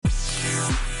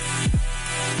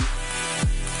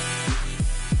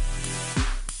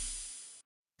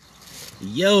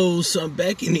Yo, so I'm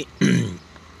back in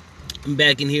I'm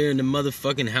back in here in the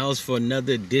motherfucking house for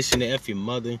another edition of F Your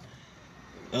Mother.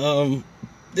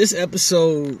 This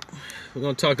episode, we're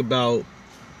gonna talk about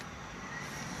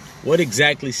what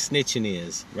exactly snitching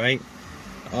is, right?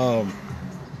 I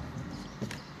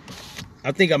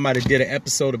think I might have did an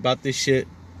episode about this shit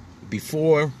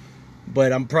before,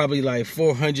 but I'm probably like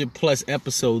 400 plus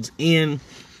episodes in,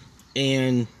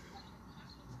 and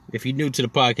if you're new to the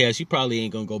podcast, you probably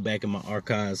ain't gonna go back in my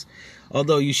archives.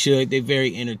 Although you should. They're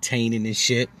very entertaining and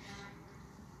shit.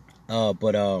 Where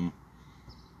do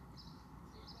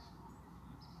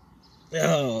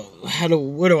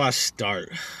I start?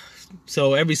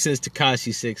 So ever since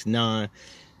Tekashi 6ix9ine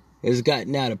has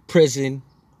gotten out of prison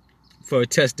for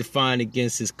testifying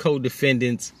against his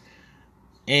co-defendants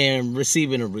and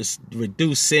receiving a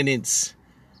reduced sentence,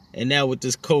 and now with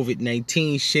this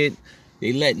COVID-19 shit,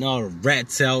 they letting all the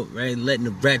rats out, right? Letting the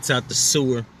rats out the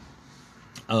sewer.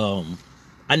 I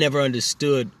never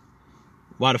understood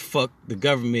why the fuck the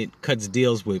government cuts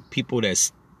deals with people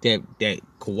that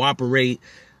cooperate.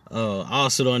 I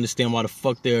also don't understand why the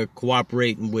fuck they're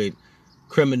cooperating with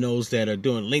criminals that are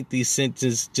doing lengthy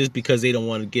sentences just because they don't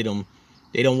want to get them.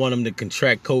 They don't want them to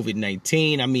contract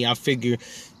COVID-19. I mean, I figure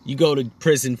you go to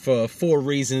prison for 4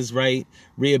 reasons, right?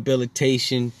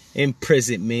 Rehabilitation,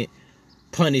 imprisonment,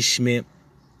 punishment,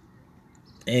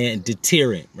 and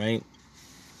deterrent, right?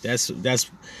 That's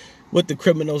what the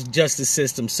criminal justice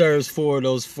system serves for.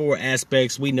 Those 4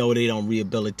 aspects. We know they don't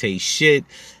rehabilitate shit.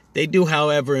 They do,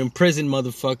 however, imprison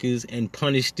motherfuckers and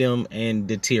punish them and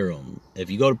deter them.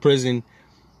 If you go to prison,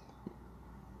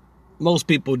 most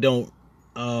people don't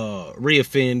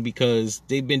reoffend because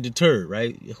they've been deterred,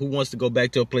 right? Who wants to go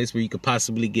back to a place where you could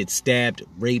possibly get stabbed,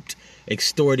 raped,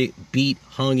 extorted, beat,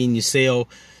 hung in your cell?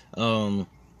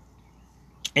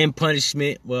 And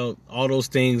punishment, well, all those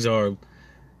things are,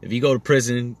 if you go to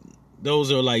prison,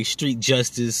 those are like street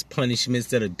justice punishments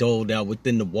that are doled out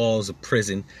within the walls of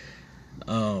prison.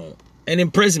 And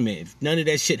imprisonment, if none of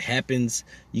that shit happens,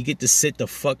 you get to sit the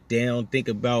fuck down, think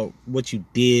about what you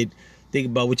did, think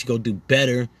about what you gonna do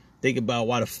better, think about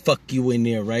why the fuck you in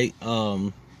there, right?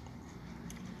 So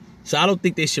I don't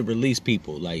think they should release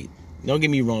people. Like, don't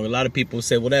get me wrong, a lot of people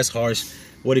say, well, that's harsh.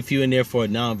 What if you're in there for a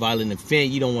non-violent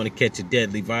offense? You don't want to catch a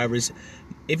deadly virus.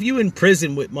 If you in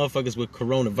prison with motherfuckers with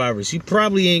coronavirus, you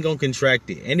probably ain't going to contract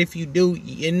it. And if you do,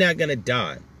 you're not going to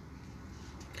die.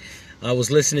 I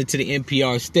was listening to the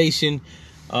NPR station,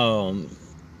 and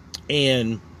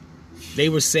they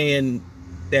were saying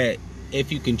that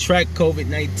if you contract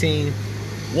COVID-19,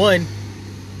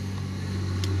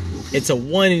 it's a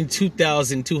 1 in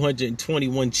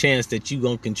 2,221 chance that you're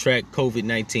going to contract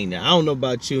COVID-19. Now, I don't know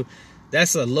about you.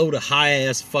 That's a low to high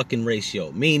ass fucking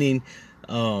ratio. Meaning,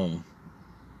 for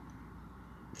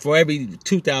every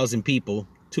 2,000 people,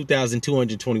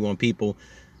 2,221 people,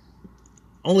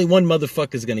 only 1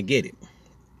 motherfucker is going to get it.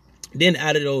 Then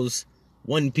out of those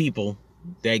 1 people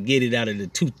that get it out of the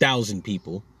 2,000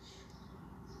 people,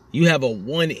 you have a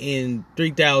 1 in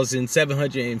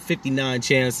 3,759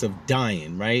 chance of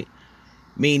dying, right?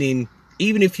 Meaning,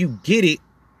 even if you get it,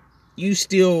 you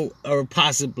still are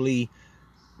possibly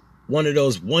one of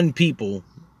those 1 people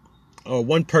or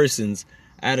 1 persons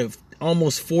out of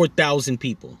almost 4,000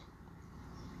 people.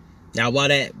 Now, while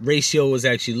that ratio is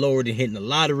actually lower than hitting the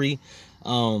lottery,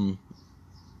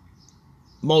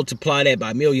 multiply that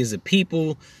by millions of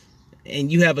people, and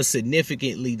you have a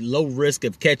significantly low risk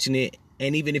of catching it.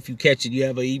 And even if you catch it, you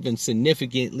have an even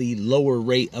significantly lower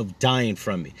rate of dying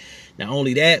from it. Not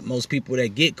only that, most people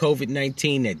that get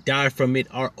COVID-19 that die from it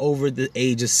are over the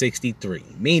age of 63.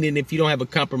 Meaning if you don't have a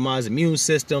compromised immune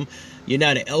system, you're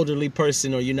not an elderly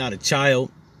person or you're not a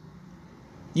child,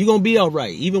 you're going to be all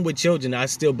right. Even with children, I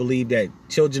still believe that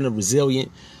children are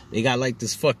resilient. They got like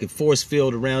this fucking force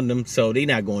field around them, so they're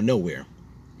not going nowhere.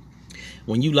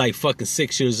 When you like fucking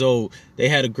 6 years old, they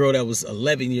had a girl that was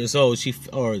 11 years old,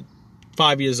 or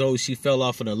 5 years old, she fell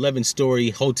off an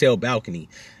 11-story hotel balcony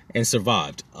and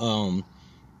survived.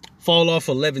 Fall off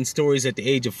 11 stories at the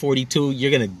age of 42, you're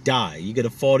going to die. You're going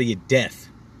to fall to your death.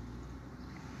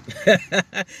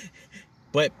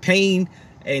 But pain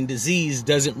and disease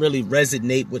doesn't really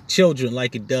resonate with children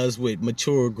like it does with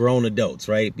mature grown adults,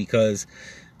 right? Because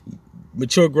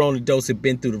mature grown adults have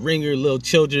been through the ringer. Little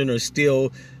children are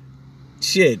still,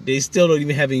 shit, they still don't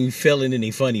even have any feeling in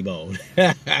their funny bone.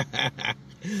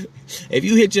 If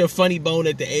you hit your funny bone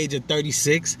at the age of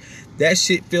 36, that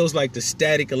shit feels like the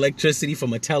static electricity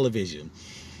from a television.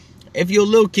 If you're a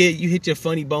little kid, you hit your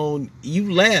funny bone,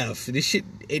 you laugh. This shit,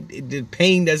 the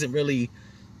pain doesn't really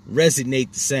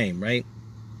resonate the same, right?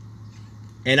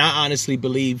 And I honestly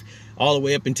believe all the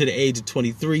way up into the age of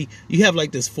 23, you have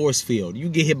like this force field. You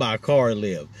get hit by a car and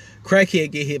live. Crackhead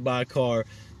get hit by a car,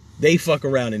 they fuck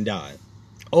around and die.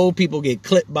 Old people get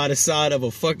clipped by the side of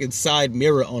a fucking side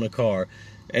mirror on a car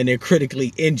and they're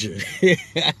critically injured.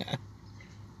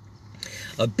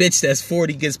 A bitch that's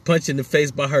 40 gets punched in the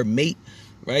face by her mate,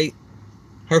 right?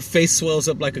 Her face swells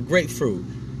up like a grapefruit.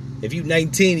 If you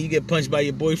 19 and you get punched by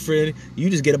your boyfriend, you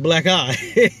just get a black eye.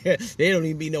 There don't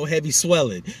even be no heavy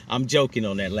swelling. I'm joking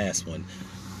on that last one.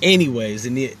 Anyways,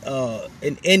 in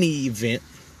any event,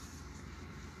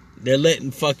 they're letting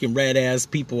fucking rat ass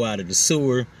people out of the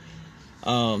sewer.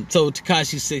 So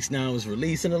Tekashi 6ix9ine was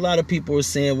released, and a lot of people were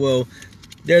saying, well,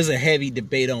 there's a heavy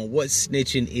debate on what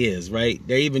snitching is, right?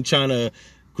 They're even trying to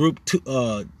group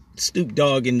Snoop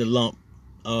Dogg in the lump,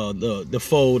 the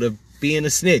fold of being a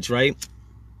snitch, right?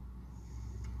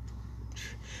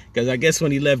 Because I guess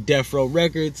when he left Death Row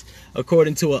Records,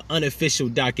 according to an unofficial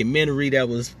documentary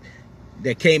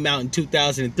that came out in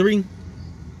 2003,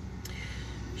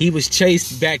 he was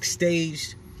chased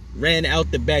backstage, ran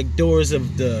out the back doors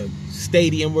of the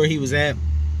stadium where he was at,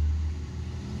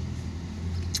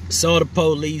 saw the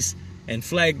police, and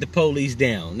flagged the police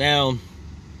down. Now,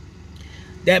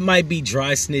 that might be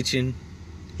dry snitching.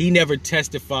 He never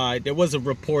testified. There was a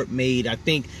report made. I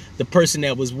think the person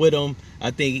that was with him,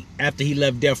 I think after he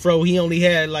left Death Row, he only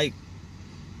had like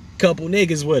a couple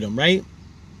niggas with him, right?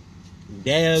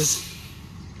 Daz,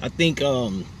 I think,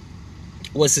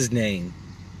 what's his name?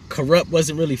 Corrupt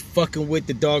wasn't really fucking with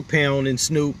the Dog Pound and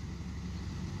Snoop,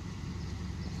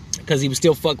 because he was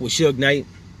still fucking with Suge Knight.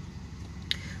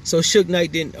 So Suge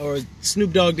Knight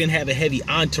Snoop Dogg didn't have a heavy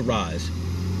entourage.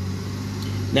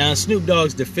 Now, in Snoop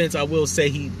Dogg's defense, I will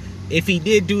say if he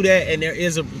did do that, and there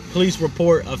is a police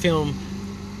report of him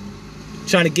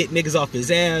trying to get niggas off his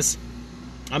ass,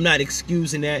 I'm not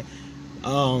excusing that.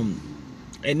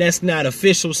 And that's not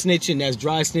official snitching, that's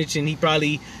dry snitching. He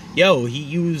probably, he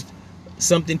used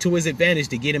something to his advantage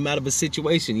to get him out of a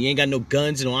situation. He ain't got no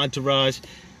guns, no entourage.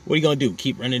 What are you gonna do?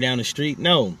 Keep running down the street?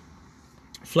 No.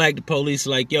 Flag the police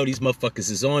like, these motherfuckers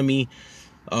is on me.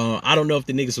 I don't know if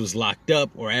the niggas was locked up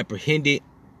or apprehended,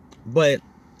 but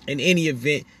in any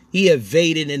event, he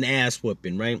evaded an ass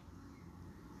whooping, right?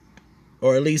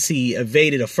 Or at least he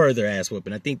evaded a further ass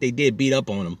whooping. I think they did beat up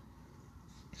on him.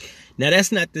 Now,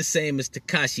 that's not the same as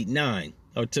Tekashi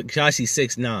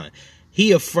 6ix9ine.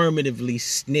 He affirmatively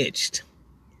snitched.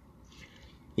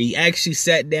 He actually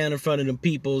sat down in front of them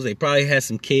peoples. They probably had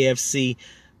some KFC,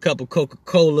 a couple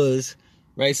Coca-Colas,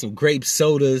 right? Some grape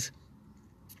sodas.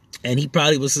 And he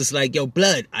probably was just like,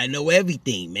 blood, I know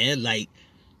everything, man. Like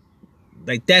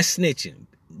that's snitching.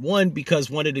 One, because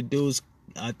one of the dudes,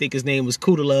 I think his name was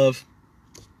Kudalov,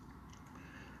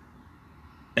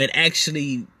 and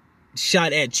actually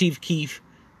shot at Chief Keef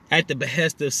at the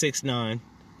behest of 6ix9ine,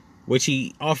 which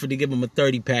he offered to give him a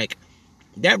 30-pack.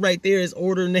 That right there is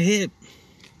ordering a hit.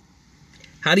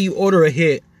 How do you order a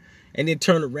hit and then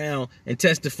turn around and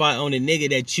testify on the nigga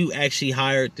that you actually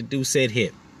hired to do said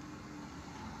hit?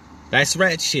 That's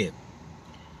rat shit.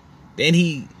 Then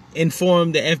he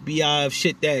informed the FBI of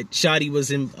shit that Shotty was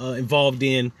involved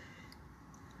in,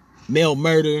 male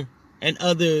murder, and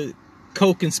other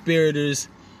co-conspirators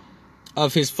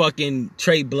of his fucking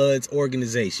Trey Blood's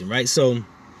organization, right? So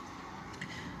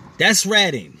that's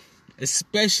ratting,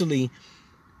 especially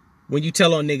when you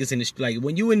tell on niggas in the street. Like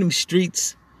when you in them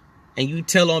streets and you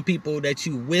tell on people that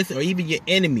you with or even your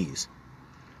enemies,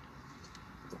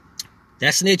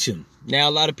 that's snitching. Now,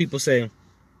 a lot of people say,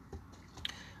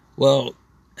 well,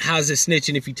 how's it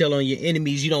snitching if you tell on your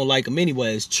enemies? You don't like them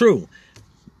anyway. It's true.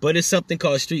 But it's something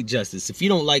called street justice. If you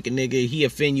don't like a nigga, he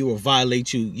offend you or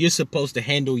violate you, you're supposed to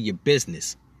handle your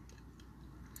business.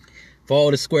 For all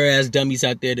the square-ass dummies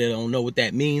out there that don't know what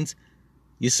that means,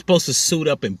 you're supposed to suit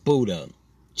up and boot up.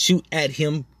 Shoot at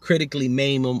him, critically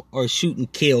maim him, or shoot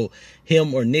and kill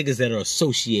him or niggas that are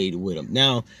associated with him.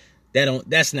 Now,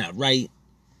 that's not right.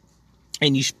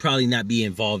 And you should probably not be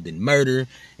involved in murder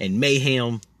and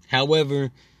mayhem. However,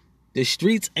 the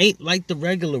streets ain't like the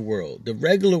regular world. The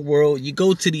regular world, you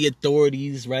go to the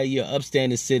authorities, right? You're an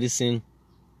upstanding citizen.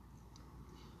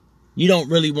 You don't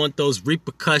really want those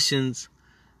repercussions,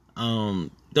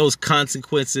 those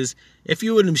consequences. If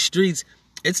you're in them streets,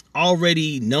 it's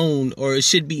already known, or it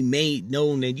should be made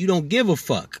known, that you don't give a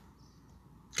fuck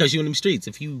because you're in them streets.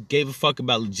 If you gave a fuck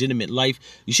about legitimate life,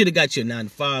 you should have got your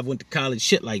 9-to-5, went to college,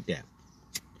 shit like that.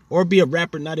 Or be a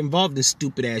rapper not involved in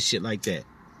stupid ass shit like that.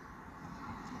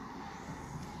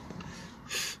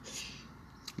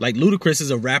 Like Ludacris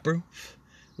is a rapper.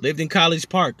 Lived in College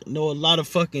Park. Know a lot of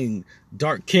fucking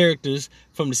dark characters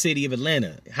from the city of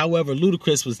Atlanta. However,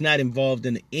 Ludacris was not involved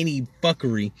in any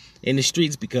fuckery in the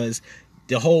streets because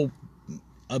the whole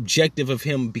objective of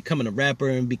him becoming a rapper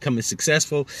and becoming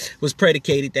successful was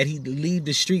predicated that he'd leave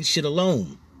the street shit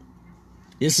alone.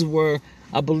 This is where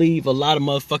I believe a lot of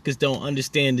motherfuckers don't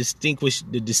understand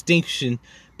the distinction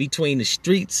between the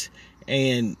streets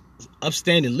and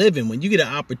upstanding living. When you get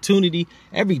an opportunity,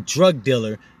 every drug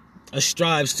dealer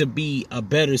strives to be a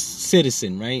better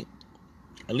citizen, right?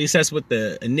 At least that's what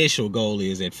the initial goal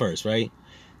is at first, right?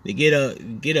 They get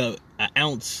a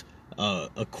ounce,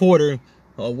 a quarter,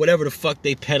 or whatever the fuck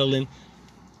they peddling,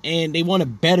 and they want to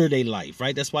better their life,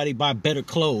 right? That's why they buy better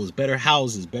clothes, better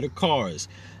houses, better cars.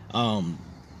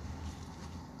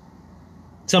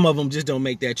 Some of them just don't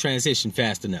make that transition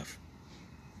fast enough.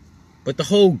 But the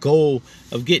whole goal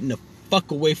of getting the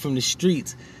fuck away from the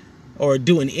streets or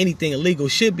doing anything illegal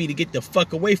should be to get the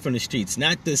fuck away from the streets,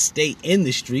 not to stay in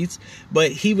the streets.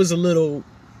 But he was a little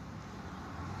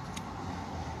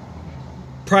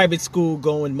private school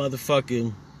going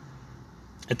motherfucker.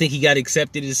 I think he got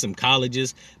accepted into some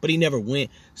colleges, but he never went.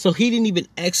 So he didn't even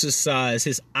exercise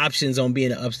his options on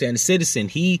being an upstanding citizen.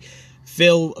 He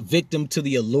fell victim to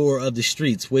the allure of the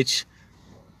streets, which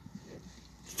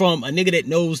from a nigga that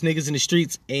knows niggas in the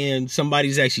streets and somebody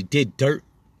who's actually did dirt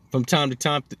from time to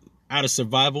time out of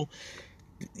survival,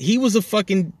 he was a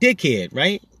fucking dickhead,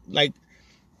 right? Like,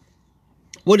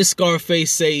 what does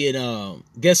Scarface say in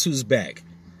Guess Who's Back?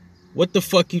 What the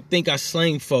fuck you think I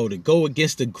slang for? To go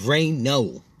against the grain?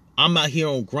 No. I'm out here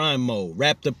on grind mode,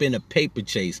 wrapped up in a paper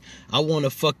chase. I want a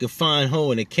fucking fine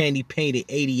hoe in a candy painted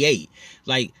 88.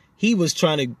 Like, he was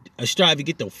trying to strive to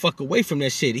get the fuck away from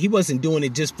that shit. He wasn't doing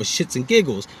it just for shits and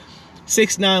giggles.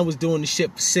 6ix9ine was doing the shit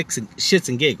for shits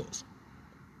and giggles,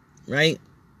 right?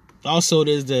 Also,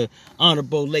 there's the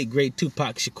honorable late great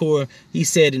Tupac Shakur. He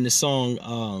said in the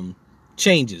song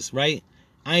Changes, right?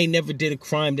 I ain't never did a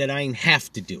crime that I ain't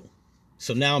have to do.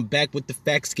 So now I'm back with the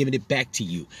facts, giving it back to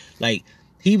you. Like,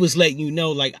 he was letting you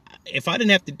know, like, if I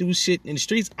didn't have to do shit in the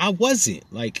streets, I wasn't.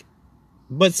 Like,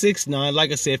 but 6ix9ine,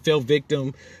 like I said, fell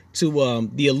victim to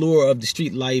the allure of the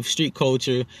street life, street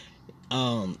culture.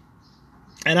 And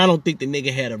I don't think the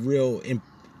nigga had a real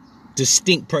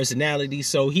distinct personality,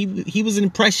 so he was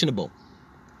impressionable.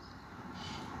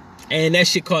 And that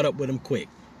shit caught up with him quick.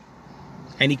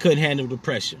 And he couldn't handle the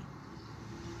pressure.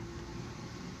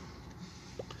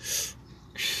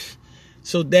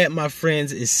 So that, my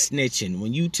friends, is snitching.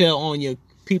 When you tell on your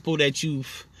people that you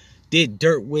did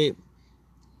dirt with,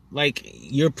 like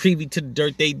you're privy to the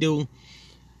dirt they do,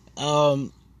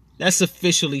 that's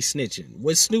officially snitching.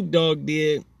 What Snoop Dogg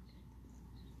did,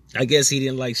 I guess he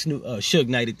didn't like Suge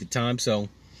Knight at the time, so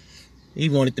he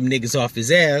wanted them niggas off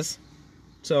his ass.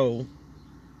 So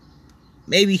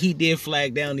maybe he did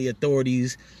flag down the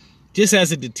authorities just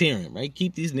as a deterrent, right?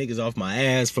 Keep these niggas off my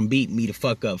ass from beating me the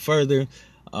fuck up further.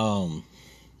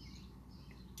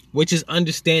 Which is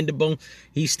understandable.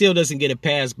 He still doesn't get a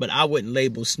pass, but I wouldn't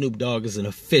label Snoop Dogg as an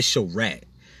official rat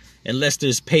unless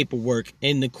there's paperwork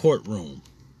in the courtroom.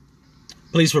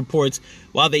 Police reports,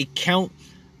 while they count,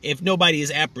 if nobody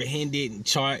is apprehended and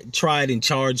tried and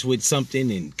charged with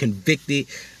something and convicted,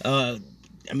 I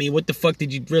mean, what the fuck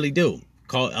did you really do?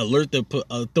 Alert the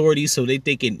authorities so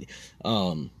they can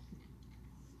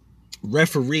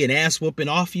referee an ass whooping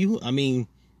off you? I mean,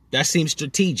 that seems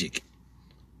strategic.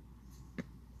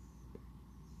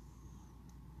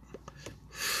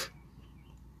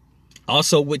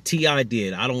 Also, what T.I.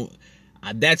 did,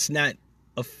 that's not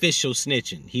official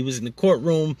snitching. He was in the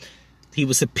courtroom. He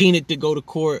was subpoenaed to go to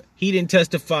court. He didn't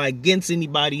testify against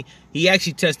anybody. He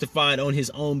actually testified on his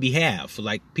own behalf.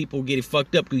 Like, people get it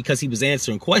fucked up because he was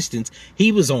answering questions.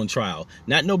 He was on trial,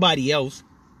 not nobody else.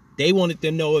 They wanted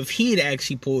to know if he had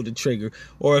actually pulled the trigger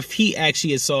or if he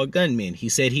actually had saw a gunman. He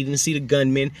said he didn't see the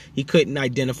gunman. He couldn't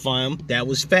identify him. That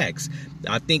was facts.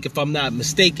 I think, if I'm not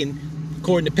mistaken,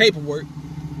 according to paperwork,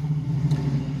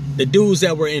 the dudes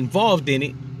that were involved in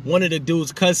it, one of the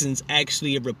dude's cousins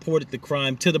actually reported the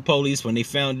crime to the police when they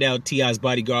found out T.I.'s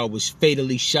bodyguard was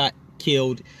fatally shot,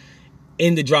 killed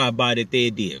in the drive-by that they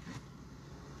did.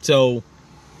 So,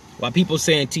 while people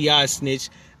saying T.I. snitched,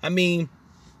 I mean,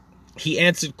 he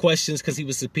answered questions because he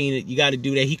was subpoenaed. You got to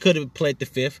do that. He could have pled the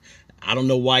fifth. I don't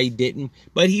know why he didn't.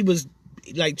 But he was,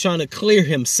 like, trying to clear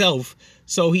himself.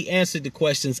 So he answered the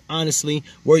questions honestly.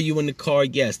 Were you in the car?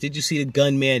 Yes. Did you see the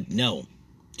gunman? No.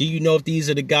 Do you know if these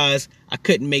are the guys? I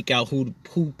couldn't make out who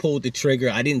pulled the trigger.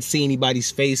 I didn't see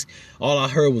anybody's face. All I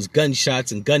heard was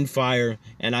gunshots and gunfire,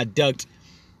 and I ducked.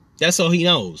 That's all he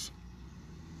knows.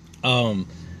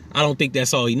 I don't think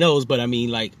that's all he knows, but I mean,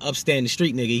 like, upstanding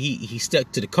street nigga, he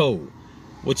stuck to the code,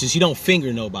 which is you don't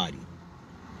finger nobody,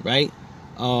 right?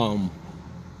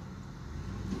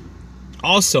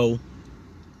 Also,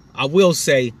 I will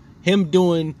say him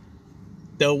doing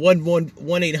the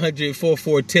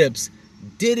 1-800-44-TIPS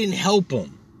didn't help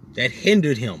him. That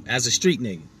hindered him as a street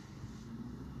nigga.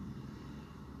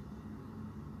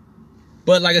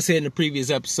 But like I said in the previous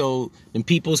episode, then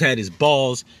Peoples had his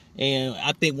balls, and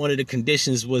I think one of the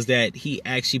conditions was that he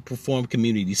actually perform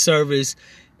community service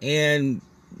and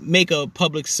make a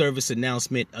public service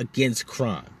announcement against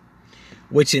crime.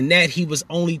 Which in that he was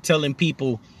only telling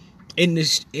people in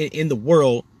the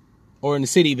world or in the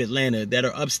city of Atlanta that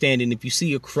are upstanding, if you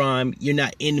see a crime, you're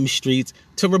not in them streets,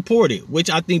 to report it, which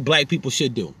I think black people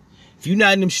should do. If you're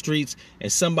not in them streets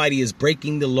and somebody is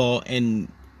breaking the law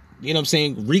and, you know what I'm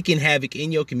saying, wreaking havoc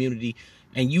in your community,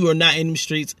 and you are not in them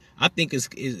streets, I think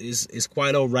it's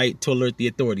quite all right to alert the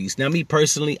authorities. Now, me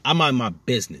personally, I mind my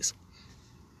business.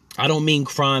 I don't mean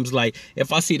crimes like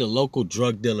if I see the local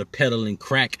drug dealer peddling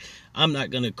crack, I'm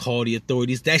not going to call the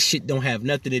authorities. That shit don't have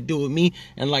nothing to do with me.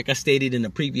 And like I stated in the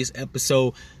previous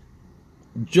episode,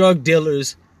 drug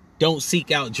dealers don't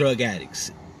seek out drug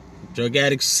addicts. Drug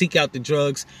addicts seek out the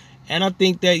drugs. And I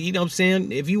think that, you know what I'm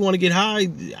saying, if you want to get high,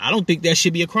 I don't think that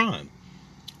should be a crime.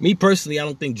 Me personally, I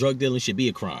don't think drug dealing should be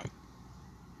a crime.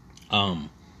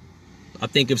 I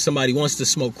think if somebody wants to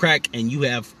smoke crack and you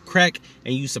have crack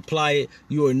and you supply it,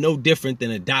 you are no different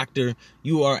than a doctor.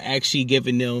 You are actually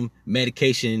giving them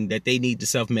medication that they need to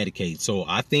self-medicate. So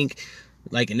I think,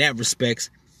 like, in that respects,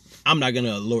 I'm not going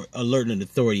to alert an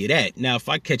authority of that. Now, if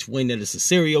I catch wind that it's a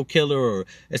serial killer or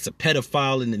it's a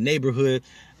pedophile in the neighborhood,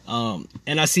 and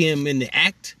I see him in the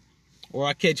act, or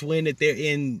I catch wind that they're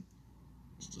in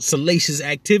salacious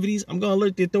activities, I'm going to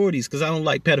alert the authorities because I don't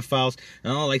like pedophiles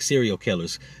and I don't like serial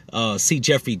killers. See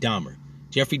Jeffrey Dahmer.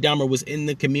 Jeffrey Dahmer was in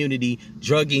the community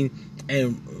drugging,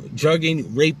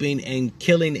 raping, and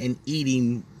killing and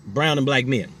eating brown and black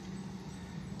men.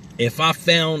 If I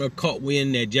found or caught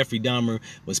wind that Jeffrey Dahmer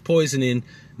was poisoning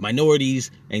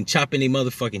minorities and chopping their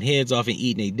motherfucking heads off and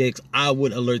eating their dicks, I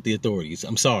would alert the authorities.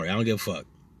 I'm sorry, I don't give a fuck.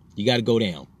 You got to go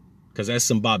down because that's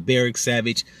some barbaric,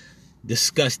 savage,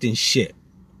 disgusting shit.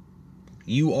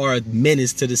 You are a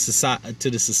menace to the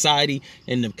society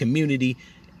and the community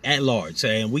at large,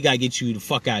 and we gotta get you the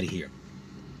fuck out of here.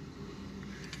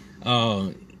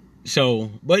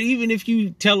 But even if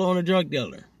you tell on a drug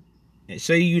dealer, and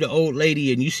say you the old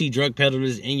lady and you see drug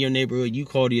peddlers in your neighborhood, you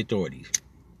call the authorities.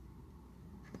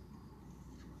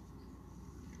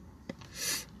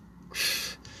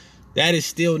 That is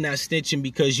still not snitching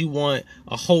because you want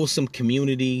a wholesome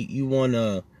community. You want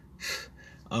a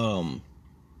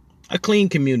clean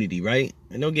community, right?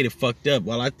 And don't get it fucked up.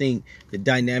 While I think the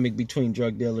dynamic between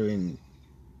drug dealer and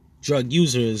drug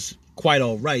user is quite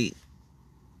all right,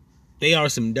 they are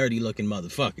some dirty looking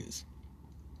motherfuckers.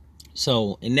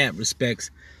 So in that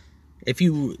respects, if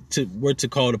you were to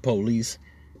call the police,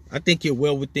 I think you're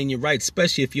well within your rights,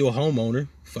 especially if you're a homeowner.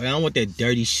 I don't want that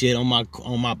dirty shit on my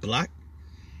block.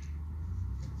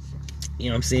 You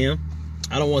know what I'm saying?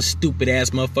 I don't want stupid ass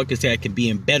motherfuckers that can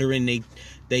be bettering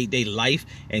they life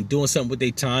and doing something with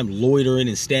their time, loitering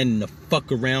and standing the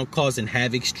fuck around, causing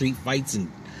havoc, street fights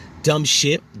and dumb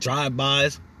shit,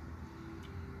 drive-bys.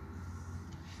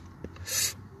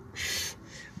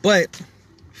 But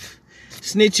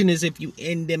snitching is if you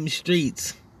in them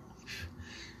streets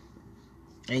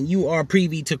and you are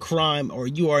privy to crime or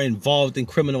you are involved in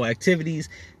criminal activities,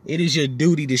 it is your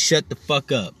duty to shut the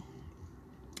fuck up.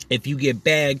 If you get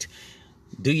bagged,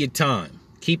 do your time.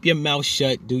 Keep your mouth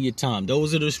shut, do your time.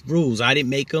 Those are the rules. I didn't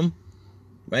make them,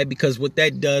 right? Because what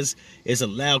that does is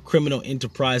allow criminal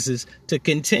enterprises to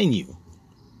continue.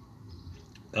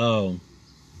 And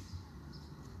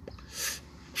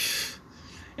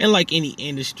like any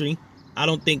industry, I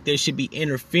don't think there should be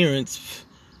interference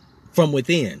from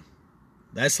within.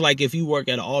 That's like if you work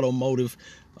at an automotive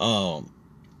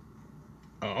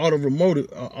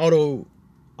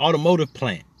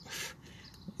plant.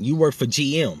 You work for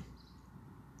GM.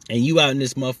 And you out in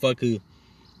this motherfucker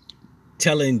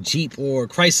telling Jeep or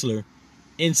Chrysler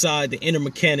inside the inner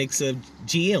mechanics of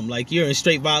GM. Like, you're in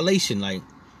straight violation. Like,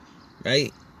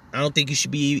 right? I don't think you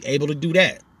should be able to do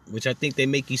that. Which I think they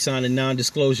make you sign a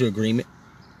non-disclosure agreement.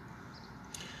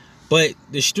 But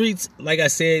the streets, like I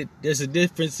said, there's a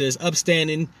difference. There's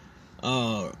upstanding,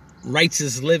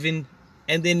 righteous living.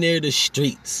 And then there are the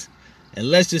streets. And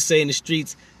let's just say in the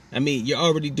streets, I mean, you're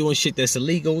already doing shit that's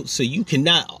illegal. So you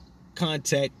cannot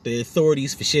contact the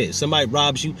authorities for shit. Somebody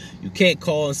robs you, you can't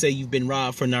call and say you've been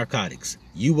robbed for narcotics.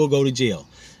 You will go to jail.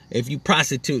 If you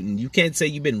prostituting, you can't say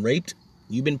you've been raped.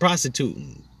 You've been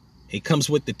prostituting. It comes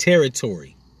with the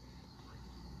territory.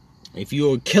 If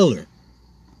you're a killer,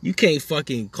 you can't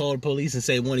fucking call the police and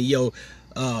say one of your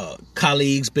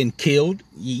colleagues been killed.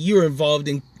 You're involved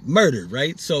in murder,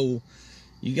 right? So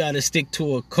you got to stick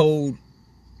to a code.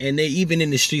 And they, even in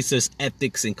the streets, there's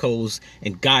ethics and codes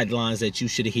and guidelines that you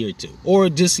should adhere to. Or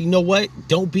just, you know what?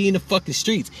 Don't be in the fucking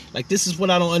streets. Like, this is what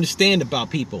I don't understand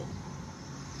about people.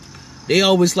 They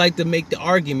always like to make the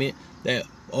argument that,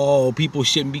 oh, people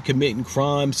shouldn't be committing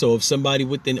crime. So if somebody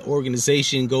within the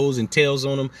organization goes and tells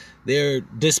on them, they're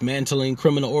dismantling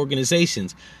criminal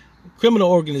organizations. Criminal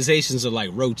organizations are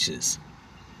like roaches.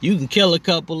 You can kill a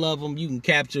couple of them. You can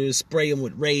capture, spray them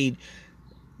with Raid.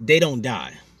 They don't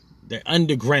die. They're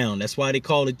underground. That's why they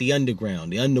call it the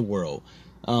underground, the underworld.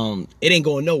 It ain't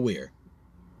going nowhere.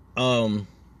 Until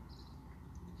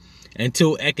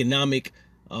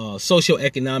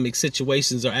socioeconomic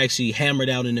situations are actually hammered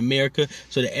out in America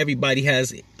so that everybody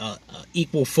has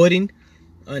equal footing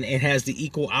and has the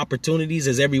equal opportunities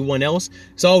as everyone else,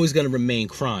 it's always going to remain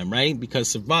crime, right? Because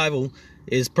survival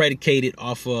is predicated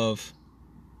off of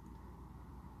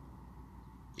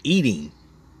eating.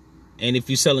 And if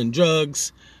you're selling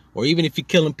drugs, or even if you're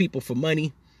killing people for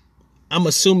money, I'm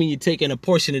assuming you're taking a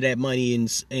portion of that money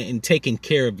and taking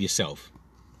care of yourself.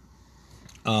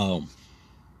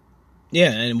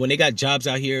 Yeah, and when they got jobs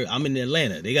out here, I'm in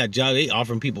Atlanta. They got jobs, they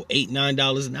offering people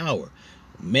 $8-9 an hour.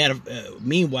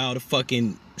 Meanwhile, the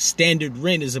fucking standard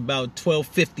rent is about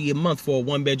 $12.50 a month for a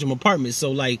 1-bedroom apartment.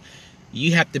 So, like,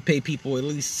 you have to pay people at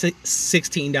least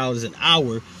 $16 an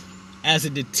hour as a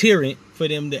deterrent for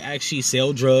them to actually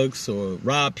sell drugs or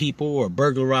rob people or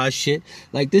burglarize shit.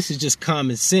 Like, this is just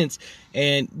common sense.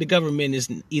 And the government is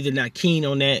either not keen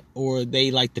on that or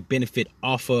they like to benefit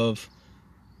off of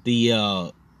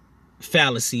the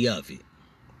fallacy of it.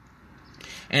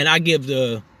 And I give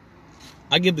the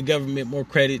government more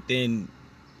credit than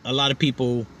a lot of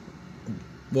people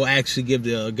will actually give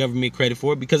the government credit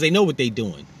for it, because they know what they're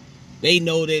doing. They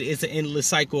know that it's an endless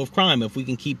cycle of crime. If we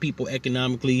can keep people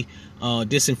economically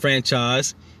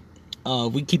disenfranchised,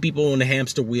 we keep people on the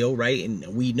hamster wheel, right?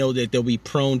 And we know that they'll be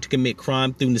prone to commit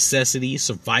crime through necessity,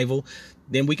 survival.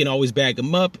 Then we can always back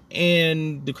them up.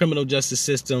 And the criminal justice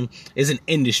system is an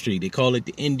industry. They call it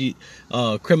the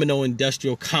criminal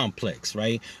industrial complex,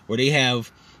 right? Where they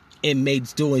have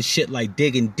inmates doing shit like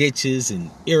digging ditches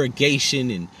and irrigation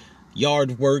and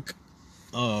yard work,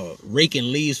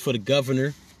 raking leaves for the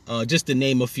governor, just to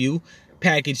name a few,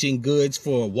 packaging goods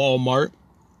for Walmart,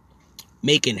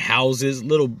 making houses,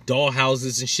 little doll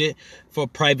houses and shit for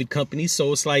private companies.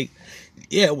 So it's like,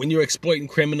 yeah, when you're exploiting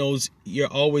criminals, you're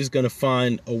always going to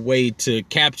find a way to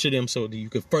capture them so that you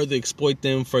can further exploit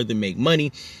them, further make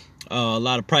money. A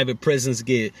lot of private prisons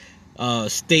get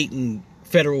state and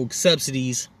federal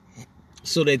subsidies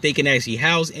so that they can actually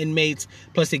house inmates.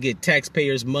 Plus they get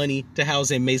taxpayers' money to house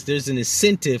inmates. There's an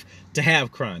incentive to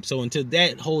have crime. So until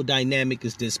that whole dynamic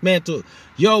is dismantled,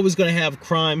 you're always going to have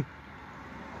crime.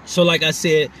 So like I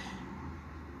said,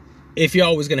 if you're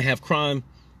always going to have crime,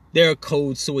 there are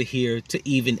codes to adhere to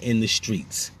even in the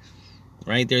streets,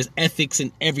 right? There's ethics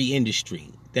in every industry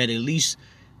that at least,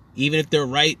 even if they're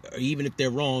right or even if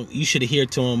they're wrong, you should adhere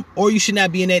to them, or you should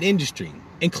not be in that industry,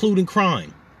 including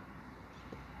crime.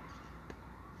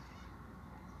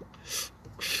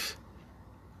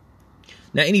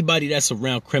 Now, anybody that's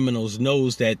around criminals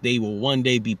knows that they will one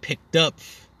day be picked up,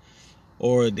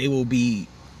 or they will be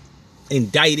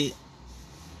indicted,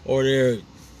 or their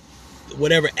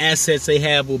whatever assets they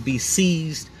have will be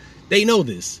seized. They know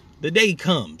this. The day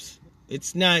comes.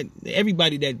 It's not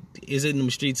everybody that is in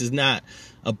the streets is not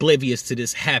oblivious to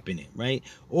this happening, right?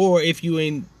 Or if you're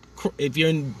in, you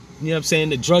know what I'm saying,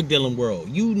 the drug dealing world,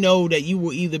 you know that you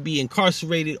will either be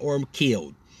incarcerated or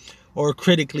killed or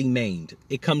critically maimed.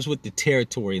 It comes with the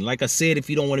territory. And like I said, if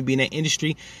you don't want to be in that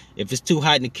industry, if it's too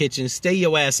hot in the kitchen, stay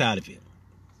your ass out of it.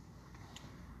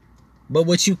 But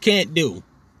what you can't do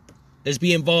is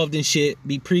be involved in shit,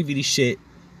 be privy to shit,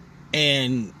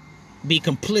 and be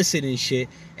complicit in shit.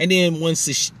 And then once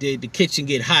the kitchen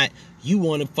get hot, you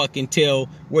want to fucking tell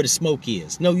where the smoke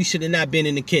is. No, you should have not been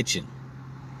in the kitchen.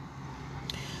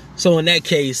 So in that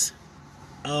case,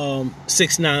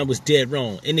 6ix9ine was dead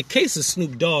wrong. In the case of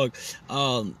Snoop Dogg,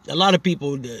 a lot of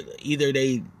people either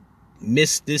they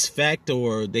miss this fact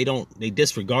or they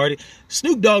disregard it.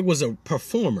 Snoop Dogg was a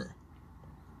performer.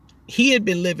 He had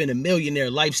been living a millionaire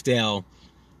lifestyle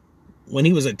when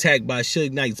he was attacked by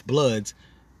Suge Knight's Bloods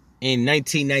in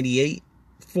 1998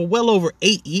 for well over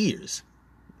 8 years,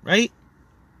 right?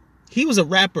 He was a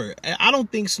rapper. I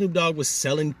don't think Snoop Dogg was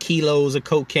selling kilos of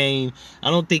cocaine. I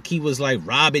don't think he was like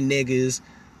robbing niggas.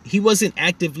 he wasn't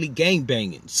actively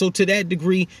gangbanging. So to that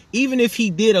degree, even if he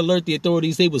did alert the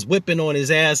authorities, they was whipping on his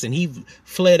ass and he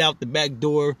fled out the back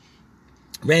door,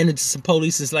 ran into some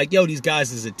police. It's like, yo, these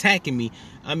guys is attacking me.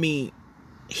 I mean,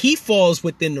 he falls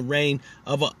within the reign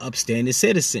of an upstanding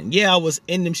citizen. Yeah, I was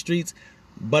in them streets,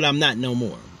 but I'm not no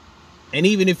more. And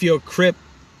even if you're a Crip,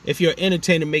 if you're an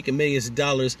entertainer making millions of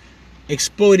dollars,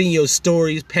 exploiting your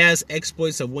stories, past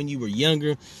exploits of when you were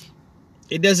younger,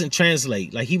 it doesn't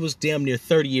translate. Like, he was damn near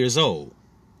 30 years old.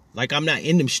 Like, I'm not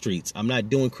in them streets. I'm not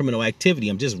doing criminal activity.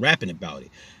 I'm just rapping about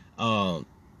it.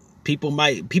 People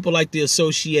like to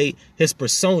associate his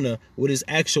persona with his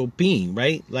actual being,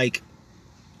 right? Like,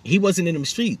 he wasn't in them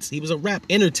streets. He was a rap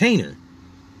entertainer.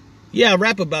 Yeah, I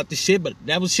rap about the shit, but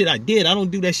that was shit I did. I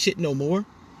don't do that shit no more.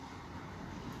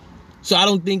 So I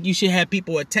don't think you should have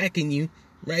people attacking you,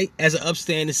 right, as an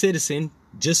upstanding citizen,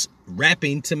 just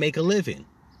rapping to make a living.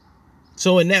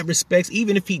 So in that respect,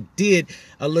 even if he did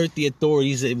alert the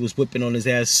authorities that it was whipping on his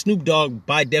ass, Snoop Dogg,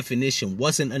 by definition,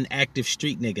 wasn't an active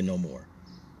street nigga no more.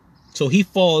 So he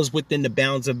falls within the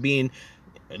bounds of being,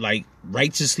 like,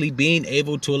 righteously being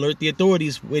able to alert the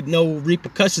authorities with no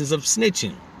repercussions of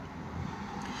snitching.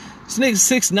 Nigga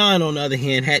 6ix9ine, on the other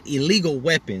hand, had illegal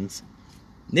weapons.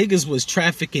 Niggas was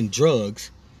trafficking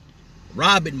drugs,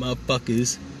 robbing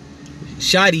motherfuckers.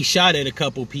 Shotty shot at a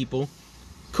couple people.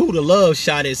 Kuda Love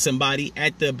shot at somebody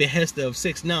at the behest of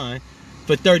 6ix9ine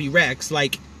for 30 racks.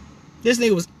 Like, this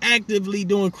nigga was actively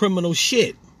doing criminal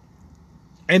shit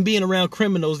and being around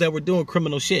criminals that were doing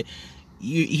criminal shit.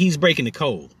 He's breaking the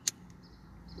code.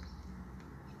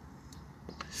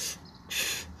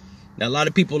 Now, a lot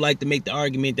of people like to make the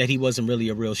argument that he wasn't really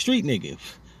a real street nigga,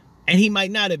 and he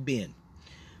might not have been.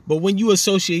 But when you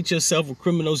associate yourself with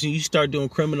criminals and you start doing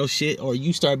criminal shit, or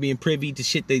you start being privy to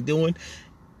shit they doing,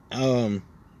 yeah,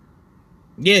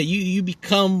 you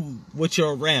become what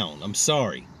you're around. I'm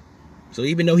sorry. So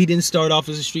even though he didn't start off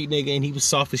as a street nigga and he was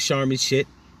soft as charm and shit,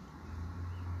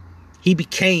 he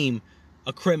became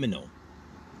a criminal.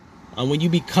 And when you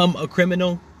become a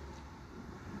criminal,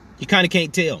 you kind of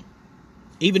can't tell.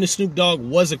 Even if Snoop Dogg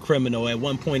was a criminal at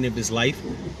one point of his life,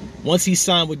 once he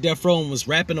signed with Death Row and was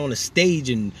rapping on a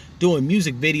stage and doing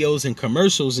music videos and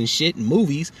commercials and shit and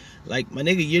movies, like, my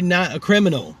nigga, you're not a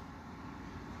criminal.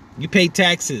 You pay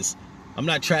taxes. I'm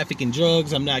not trafficking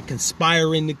drugs. I'm not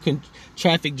conspiring to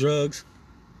traffic drugs.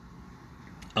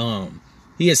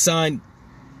 He has signed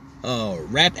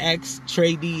Rap Acts,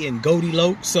 Trey D, and Goldie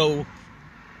Loke. So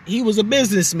he was a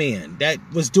businessman that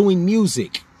was doing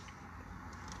music.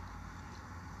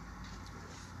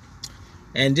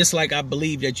 And just like I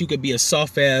believe that you could be a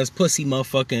soft-ass pussy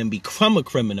motherfucker and become a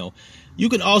criminal, you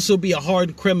could also be a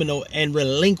hardened criminal and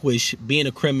relinquish being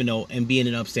a criminal and being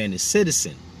an upstanding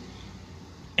citizen.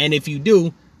 And if you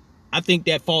do, I think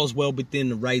that falls well within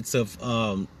the rights of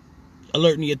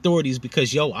alerting the authorities,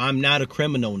 because, yo, I'm not a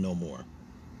criminal no more.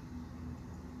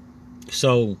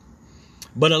 So,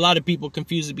 but a lot of people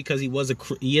confuse it because he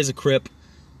is a Crip.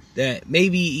 That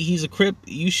maybe he's a Crip,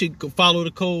 you should go follow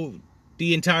the code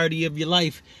the entirety of your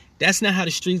life. That's not how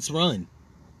the streets run.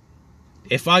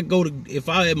 If I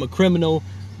am a criminal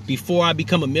before I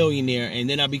become a millionaire, and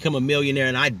then I become a millionaire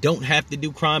and I don't have to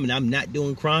do crime and I'm not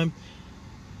doing crime,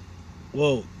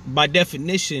 well, by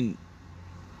definition,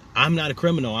 I'm not a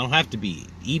criminal. I don't have to be.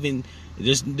 Even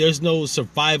there's no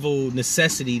survival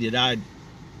necessity that I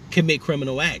commit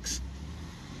criminal acts.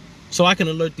 So I can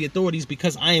alert the authorities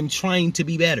because I am trying to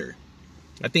be better.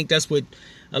 I think that's what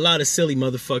a lot of silly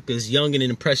motherfuckers, young and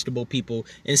impressionable people,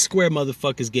 and square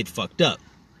motherfuckers get fucked up.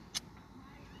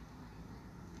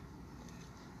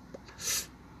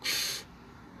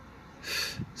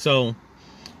 So,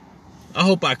 I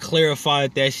hope I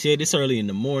clarified that shit. It's early in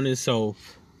the morning, so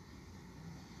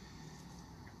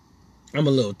I'm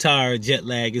a little tired, jet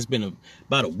lag. It's been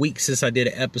about a week since I did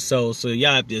an episode, so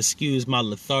y'all have to excuse my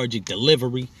lethargic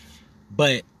delivery.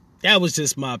 But that was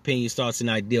just my opinions, thoughts, and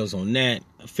ideals on that.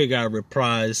 I figure I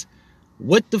reprise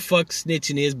what the fuck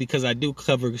snitching is, because I do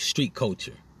cover street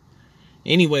culture.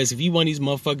 Anyways, if you one of these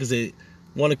motherfuckers that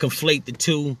want to conflate the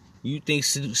two, you think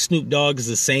Snoop Dogg is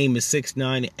the same as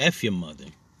 6ix9ine, F your mother.